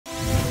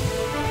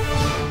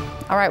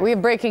All right, we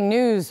have breaking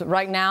news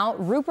right now.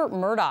 Rupert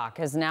Murdoch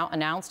has now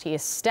announced he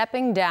is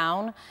stepping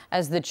down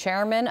as the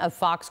chairman of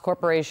Fox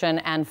Corporation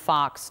and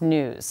Fox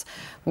News.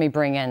 Let me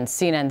bring in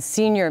CNN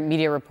senior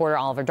media reporter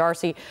Oliver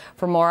Darcy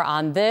for more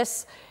on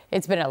this.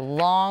 It's been a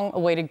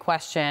long-awaited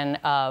question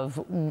of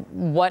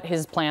what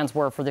his plans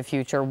were for the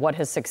future, what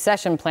his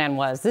succession plan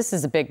was. This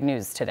is a big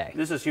news today.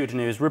 This is huge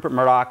news. Rupert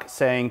Murdoch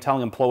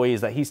telling employees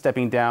that he's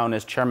stepping down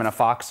as chairman of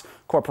Fox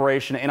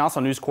Corporation and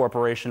also News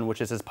Corporation, which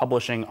is his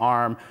publishing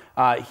arm.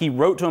 He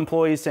wrote to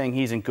employees saying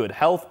he's in good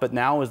health, but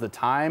now is the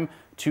time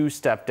to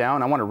step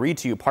down. I want to read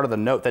to you part of the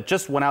note that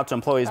just went out to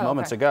employees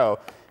moments ago.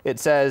 It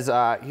says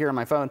here on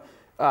my phone,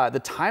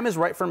 the time is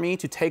right for me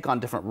to take on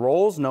different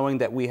roles, knowing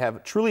that we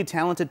have truly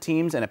talented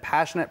teams and a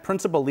passionate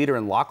principal leader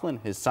in Lachlan,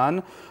 his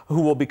son,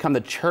 who will become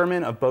the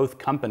chairman of both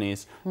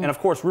companies. And of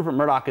course, Rupert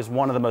Murdoch is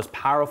one of the most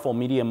powerful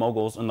media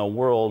moguls in the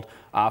world.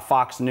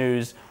 Fox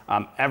News,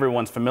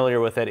 everyone's familiar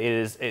with it. It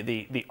is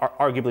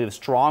arguably the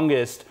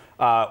strongest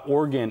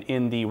organ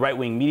in the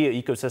right-wing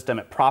media ecosystem.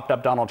 It propped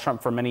up Donald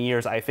Trump for many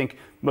years. I think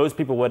most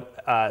people would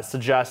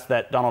suggest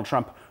that Donald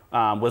Trump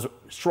was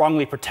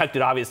strongly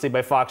protected, obviously,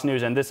 by Fox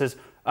News, and this is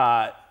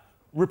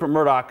Rupert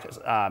Murdoch's,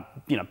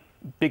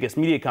 biggest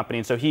media company,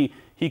 and so he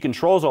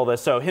controls all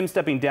this. So him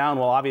stepping down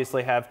will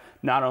obviously have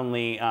not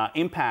only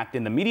impact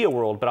in the media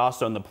world, but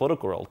also in the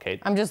political world.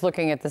 Kate, I'm just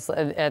looking at this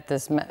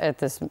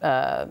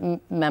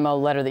memo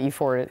letter that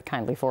you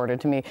kindly forwarded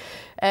to me,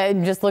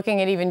 and just looking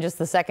at even just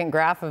the second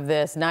graph of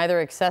this. Neither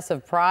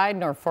excessive pride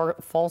nor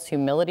false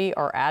humility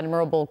are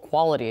admirable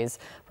qualities,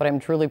 but I'm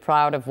truly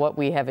proud of what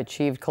we have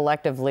achieved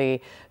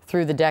collectively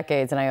through the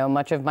decades, and I owe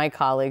much of my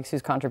colleagues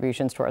whose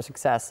contributions to our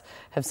success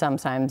have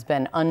sometimes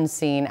been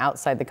unseen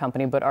outside the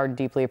company, but are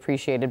deeply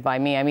appreciated by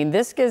me. I mean,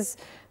 this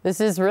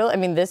is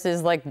really, this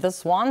is like the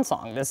swan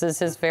song. This is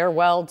his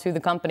farewell to the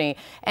company.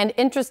 And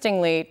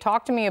interestingly,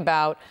 talk to me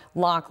about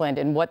Lachlan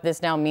and what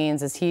this now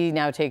means as he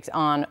now takes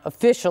on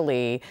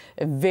officially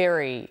a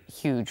very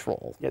huge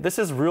role. Yeah, this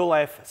is real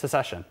life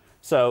succession.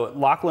 So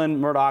Lachlan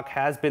Murdoch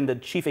has been the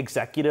chief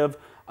executive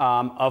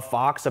of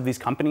Fox, of these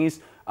companies,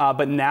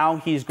 but now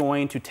he's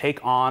going to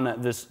take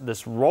on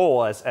this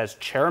role as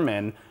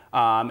chairman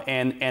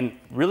and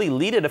really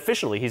lead it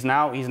officially. He's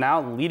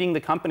now leading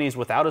the companies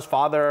without his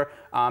father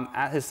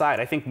at his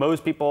side. I think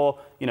most people,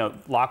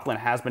 Lachlan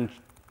has been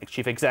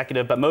chief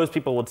executive, but most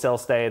people would still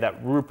say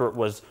that Rupert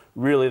was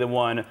really the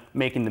one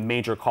making the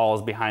major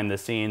calls behind the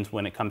scenes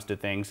when it comes to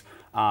things.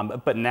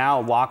 But now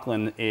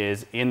Lachlan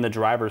is in the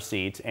driver's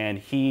seat, and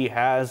he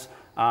has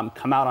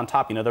come out on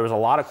top. There was a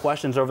lot of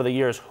questions over the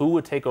years who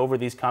would take over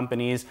these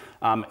companies.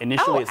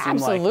 Initially, it seemed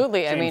like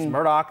James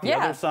Murdoch, the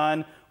other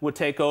son, would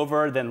take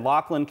over. Then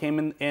Lachlan came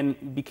in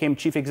and became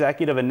chief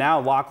executive, and now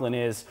Lachlan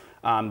is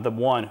the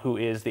one who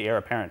is the heir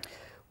apparent.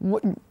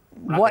 Not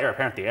the heir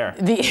apparent, the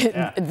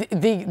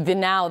heir.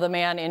 Now the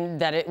man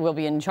that it will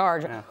be in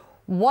charge. Yeah.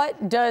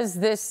 What does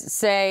this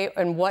say,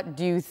 and what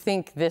do you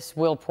think this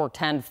will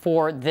portend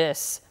for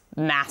this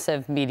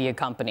massive media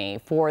company,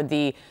 for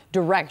the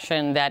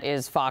direction that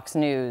is Fox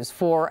News?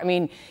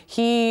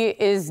 He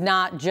is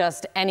not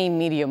just any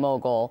media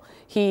mogul.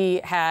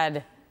 He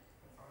had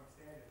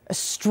a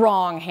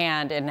strong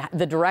hand in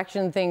the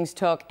direction things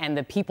took and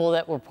the people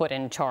that were put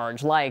in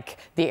charge, like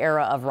the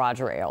era of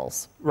Roger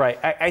Ailes. Right.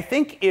 I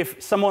think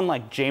if someone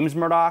like James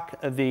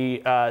Murdoch,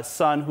 the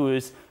son who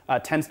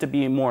tends to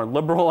be more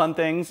liberal on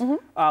things,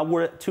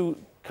 were to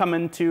come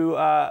into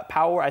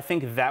power, I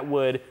think that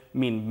would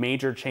mean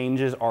major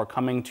changes are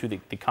coming to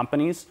the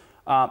companies.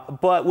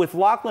 But with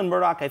Lachlan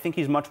Murdoch, I think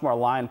he's much more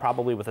aligned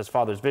probably with his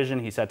father's vision.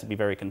 He's said to be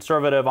very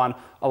conservative on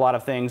a lot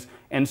of things.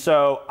 And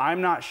so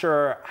I'm not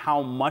sure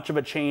how much of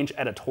a change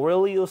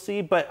editorially you'll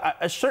see, but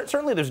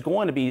certainly there's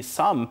going to be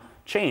some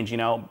change.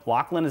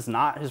 Lachlan is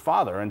not his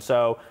father. And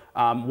so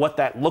what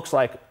that looks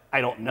like,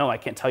 I don't know. I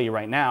can't tell you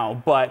right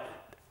now. But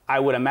I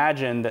would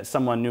imagine that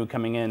someone new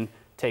coming in,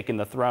 taking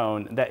the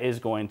throne, that is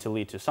going to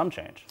lead to some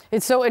change.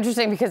 It's so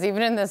interesting because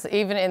even in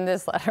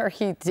this letter,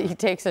 he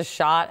takes a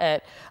shot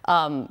at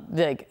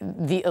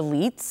the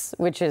elites,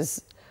 which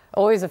is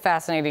always a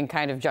fascinating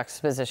kind of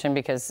juxtaposition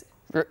because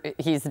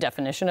he's the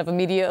definition of a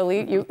media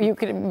elite. You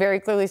could very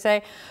clearly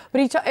say,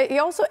 but he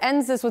also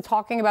ends this with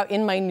talking about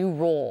in my new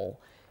role.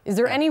 Is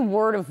there any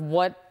word of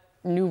what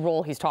new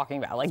role he's talking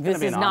about? Like,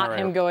 this is not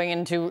him going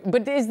into,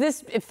 but is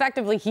this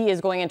effectively he is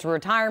going into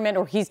retirement,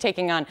 or he's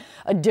taking on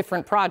a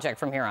different project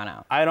from here on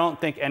out? I don't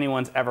think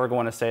anyone's ever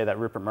going to say that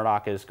Rupert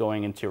Murdoch is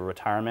going into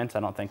retirement. I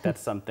don't think that's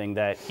something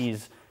that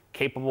he's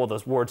capable,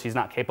 those words he's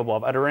not capable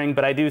of uttering,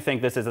 but I do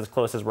think this is as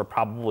close as we're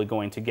probably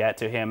going to get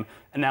to him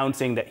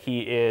announcing that he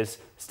is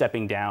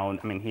stepping down.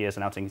 He is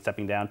announcing he's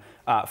stepping down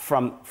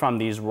from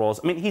these roles.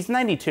 He's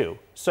 92,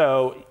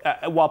 so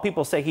while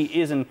people say he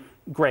is in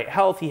great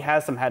health, he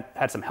has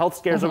had some health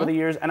scares over the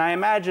years, and I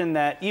imagine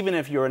that even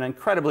if you're an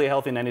incredibly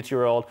healthy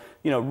 92-year-old,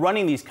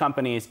 running these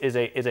companies is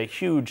a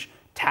huge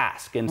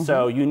task, and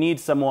so you need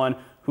someone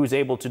who's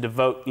able to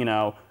devote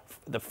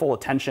the full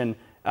attention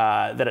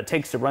that it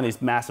takes to run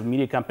these massive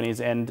media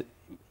companies, and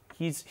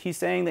he's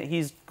saying that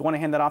he's going to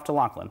hand that off to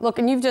Lachlan. Look,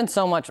 and you've done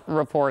so much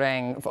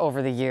reporting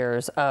over the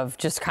years of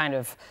just kind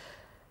of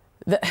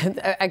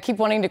I keep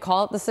wanting to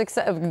call it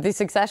the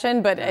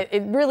succession, but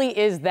it really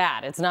is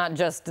that. It's not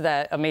just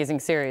that amazing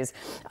series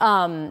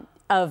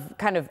of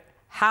kind of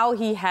how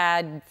he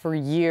had for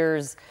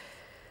years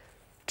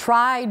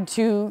tried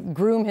to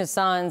groom his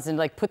sons and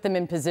like put them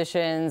in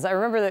positions. I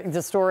remember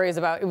the stories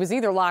about, it was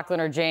either Lachlan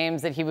or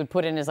James that he would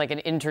put in as like an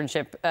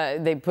internship.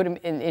 They put him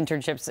in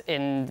internships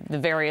in the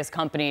various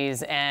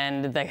companies,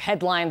 and the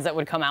headlines that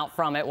would come out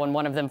from it when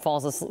one of them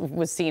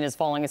was seen as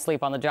falling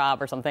asleep on the job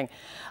or something.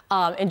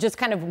 And just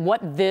kind of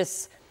what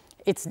it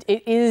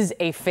is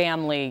a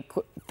family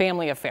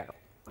affair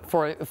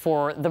for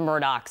the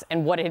Murdochs,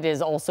 and what it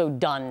has also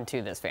done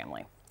to this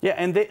family. Yeah,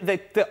 and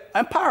the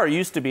empire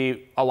used to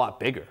be a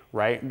lot bigger,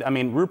 right? I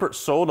mean, Rupert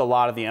sold a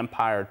lot of the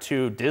empire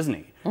to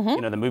Disney,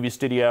 you know, the movie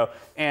studio.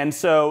 And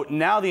so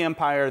now the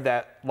empire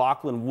that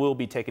Lachlan will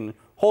be taking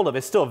hold of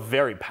is still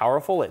very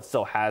powerful. It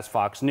still has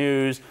Fox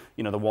News,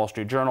 you know, the Wall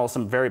Street Journal,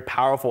 some very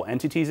powerful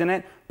entities in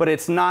it, but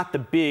it's not the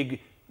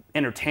big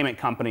entertainment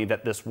company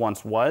that this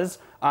once was.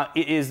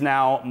 It is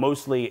now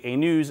mostly a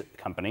news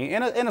company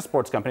and a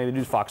sports company. They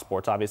do Fox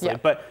Sports, obviously,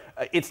 but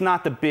it's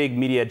not the big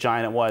media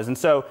giant it was. And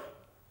so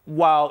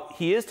while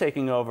he is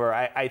taking over,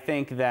 I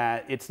think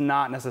that it's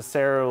not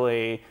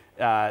necessarily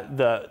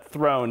the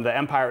throne, the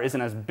empire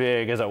isn't as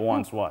big as it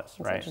once was,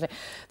 right?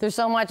 There's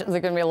so much, there's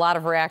going to be a lot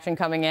of reaction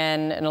coming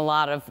in and a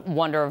lot of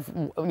wonder of,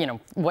 you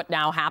know, what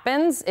now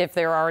happens, if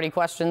there are already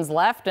questions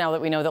left now that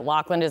we know that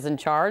Lachlan is in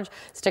charge.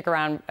 Stick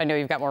around. I know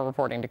you've got more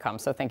reporting to come,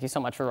 so thank you so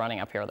much for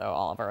running up here, though,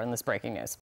 Oliver, in this breaking news.